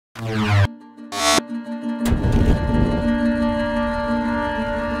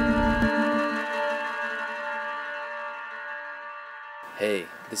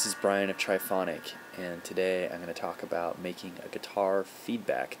This is Brian of Trifonic, and today I'm going to talk about making a guitar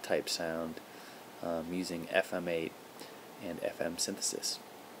feedback type sound using FM8 and FM synthesis.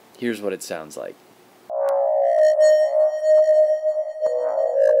 Here's what it sounds like.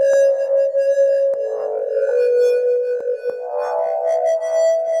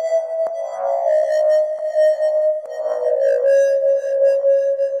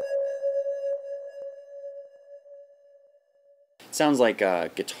 Sounds like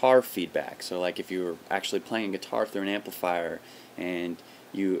guitar feedback. So like if you were actually playing a guitar through an amplifier and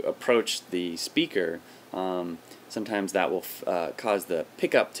you approach the speaker, sometimes that will cause the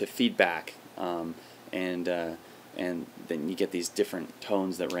pickup to feedback, and then you get these different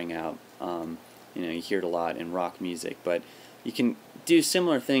tones that ring out. You hear it a lot in rock music, but you can do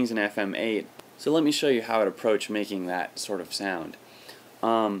similar things in FM8. So let me show you how I'd approach making that sort of sound.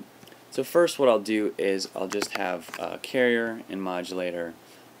 So first what I'll do is I'll just have a carrier and modulator,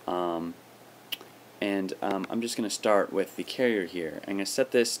 and I'm just going to start with the carrier here. I'm going to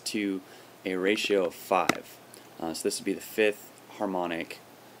set this to a ratio of 5. So this would be the 5th harmonic.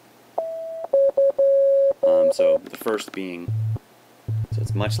 So the first being, so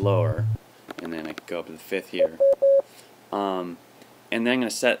it's much lower, and then I can go up to the 5th here. And then I'm going to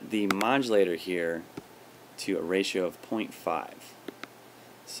set the modulator here to a ratio of 0.5.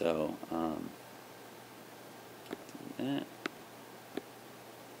 So, that.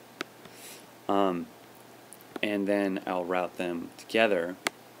 And then I'll route them together.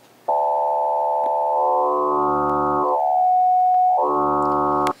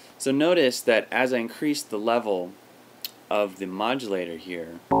 So notice that as I increase the level of the modulator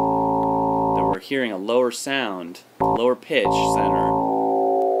here, that we're hearing a lower sound, lower pitch center,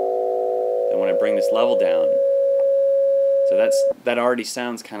 than when I bring this level down. So that already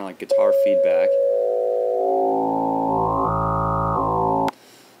sounds kind of like guitar feedback.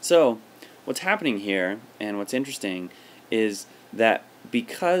 So what's happening here, and what's interesting, is that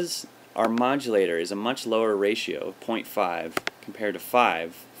because our modulator is a much lower ratio, 0.5 compared to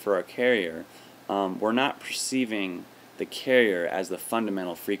 5 for our carrier, we're not perceiving the carrier as the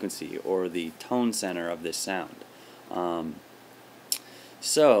fundamental frequency or the tone center of this sound.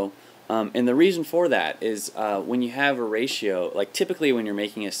 And the reason for that is when you have a ratio, like typically when you're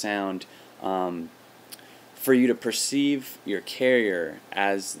making a sound, for you to perceive your carrier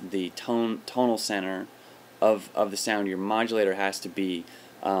as the tonal center of the sound, your modulator has to be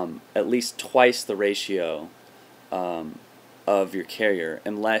at least twice the ratio of your carrier,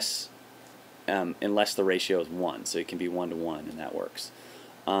 unless the ratio is 1. So it can be 1 to 1, and that works.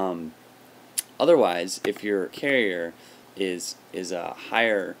 Otherwise, if your carrier is a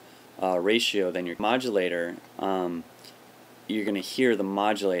higher ratio than your modulator, you're going to hear the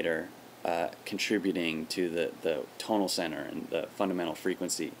modulator contributing to the tonal center and the fundamental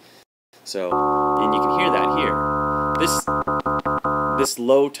frequency. So, and you can hear that here. This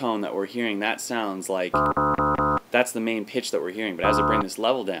low tone that we're hearing, that sounds like that's the main pitch that we're hearing, but as I bring this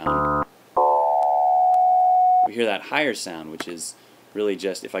level down, we hear that higher sound, which is really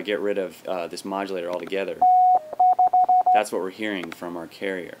just, if I get rid of this modulator altogether, that's what we're hearing from our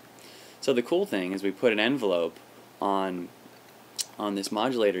carrier. So the cool thing is we put an envelope on this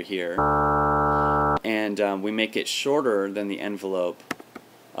modulator here, and we make it shorter than the envelope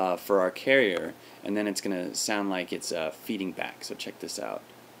for our carrier, and then it's going to sound like it's feeding back. So check this out.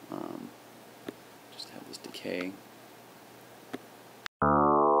 Just have this decay.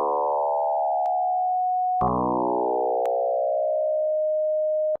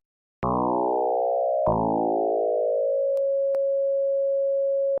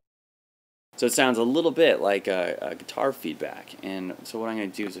 So it sounds a little bit like a guitar feedback, and so what I'm going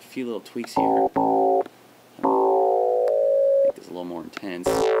to do is a few little tweaks here. Make this a little more intense.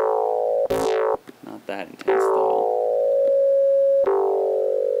 Not that intense though.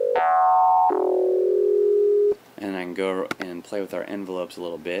 And I can go and play with our envelopes a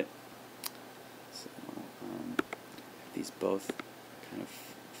little bit. So these both kind of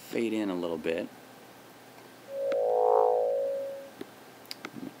fade in a little bit.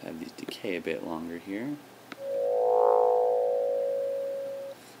 Have these decay a bit longer here,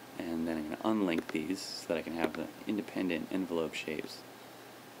 and then I'm going to unlink these so that I can have the independent envelope shapes.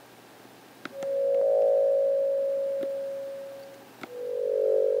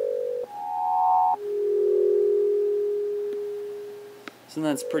 So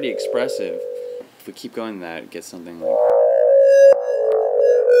that's pretty expressive. If we keep going that, it gets something like.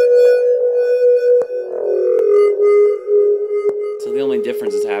 So the only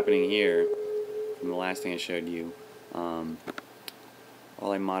difference that's happening here from the last thing I showed you, all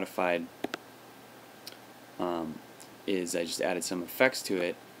I modified is I just added some effects to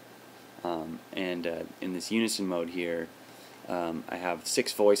it, and in this unison mode here, I have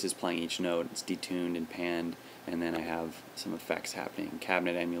 6 voices playing each note. It's detuned and panned, and then I have some effects happening.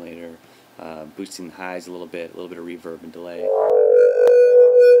 Cabinet emulator, boosting the highs a little bit of reverb and delay.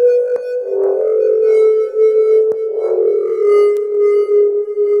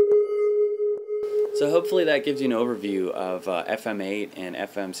 So hopefully that gives you an overview of FM8 and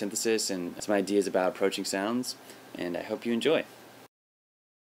FM synthesis and some ideas about approaching sounds, and I hope you enjoy.